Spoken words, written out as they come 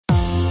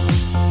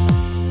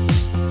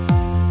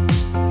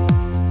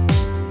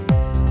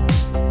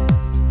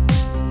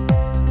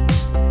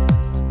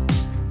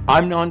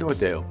I'm Nando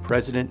Adeo,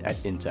 President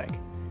at INTECH.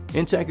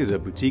 INTECH is a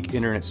boutique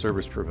internet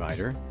service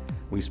provider.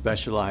 We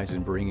specialize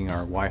in bringing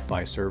our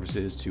Wi-Fi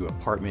services to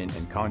apartment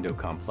and condo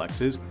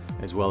complexes,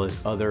 as well as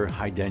other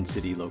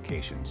high-density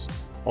locations.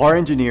 Our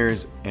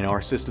engineers and our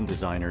system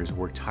designers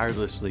work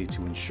tirelessly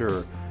to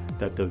ensure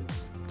that the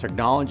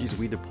technologies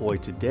we deploy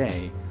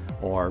today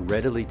are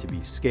readily to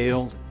be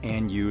scaled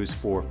and used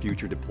for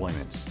future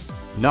deployments.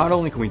 Not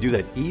only can we do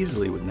that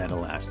easily with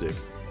netElastic,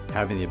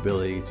 having the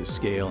ability to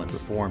scale and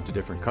perform to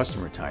different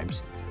customer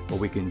types, but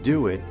we can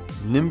do it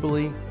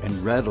nimbly and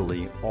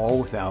readily, all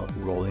without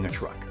rolling a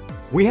truck.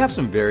 We have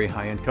some very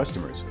high-end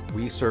customers.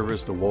 We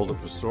service the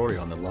Waldorf Astoria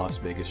on the Las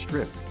Vegas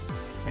Strip.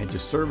 And to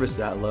service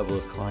that level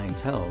of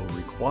clientele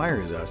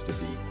requires us to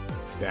be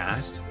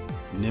fast,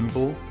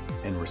 nimble,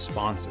 and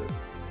responsive.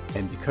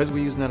 And because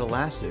we use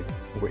netElastic,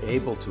 we're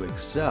able to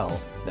excel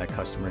that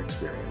customer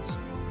experience.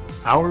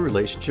 Our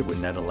relationship with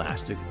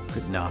netElastic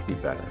could not be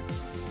better.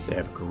 They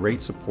have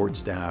great support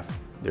staff.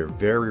 They're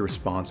very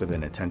responsive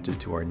and attentive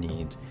to our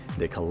needs.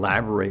 They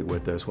collaborate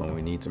with us when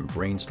we need some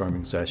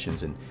brainstorming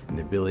sessions and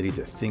the ability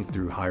to think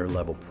through higher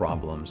level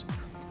problems.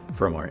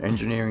 From our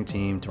engineering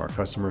team to our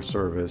customer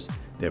service,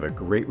 they have a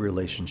great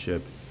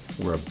relationship.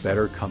 We're a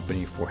better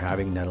company for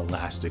having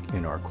netElastic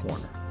in our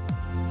corner.